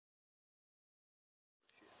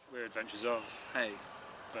Weird Adventures of Hey,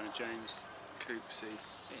 Bernard James. Coopsy.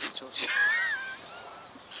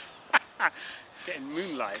 Getting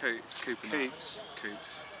Moonlight. Cooper Coops.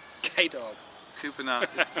 Coops. K-Dog. Cooper Nut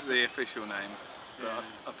is the official name, but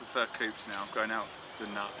I prefer Coops now. I've grown out of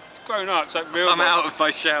the nut. It's grown up. It's like real. I'm out of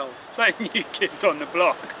my shell. It's like New Kids on the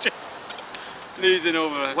Block. Just losing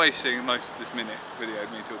all the. Wasting most of this minute video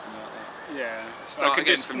of me talking about that. Yeah. Start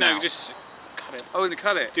again from now. Just cut it. Oh, we're gonna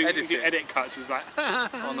cut it. Edit it. Edit cuts is like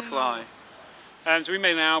on the fly. So we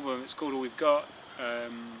made an album. It's called All We've Got.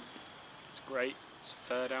 It's great. It's the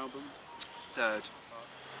third album. Third.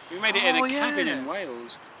 We made it in a cabin in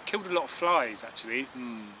Wales. Killed a lot of flies actually.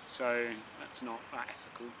 So that's not that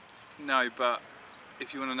ethical. No, but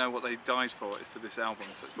if you want to know what they died for, it's for this album,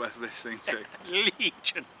 so it's worth listening to.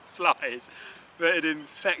 Legion of flies. But it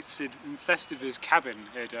infested this cabin.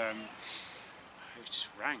 It was just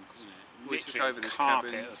rank, wasn't it? We took Literally over this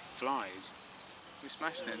carpet cabin. of flies. We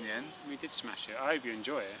smashed it in the end. We did smash it. I hope you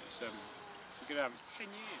enjoy it. It's a good album. It's 10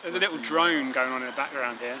 years. There's a little drone going on in the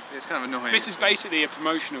background here. It's kind of annoying. This is basically a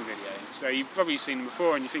promotional video. So you've probably seen them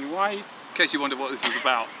before and you're thinking, why? In case you wonder what this is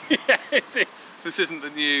about. Yeah, it's This isn't the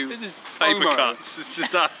new this is paper promo. cuts. It's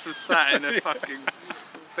just us just sat in a fucking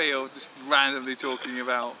field just randomly talking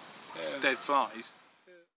about dead flies.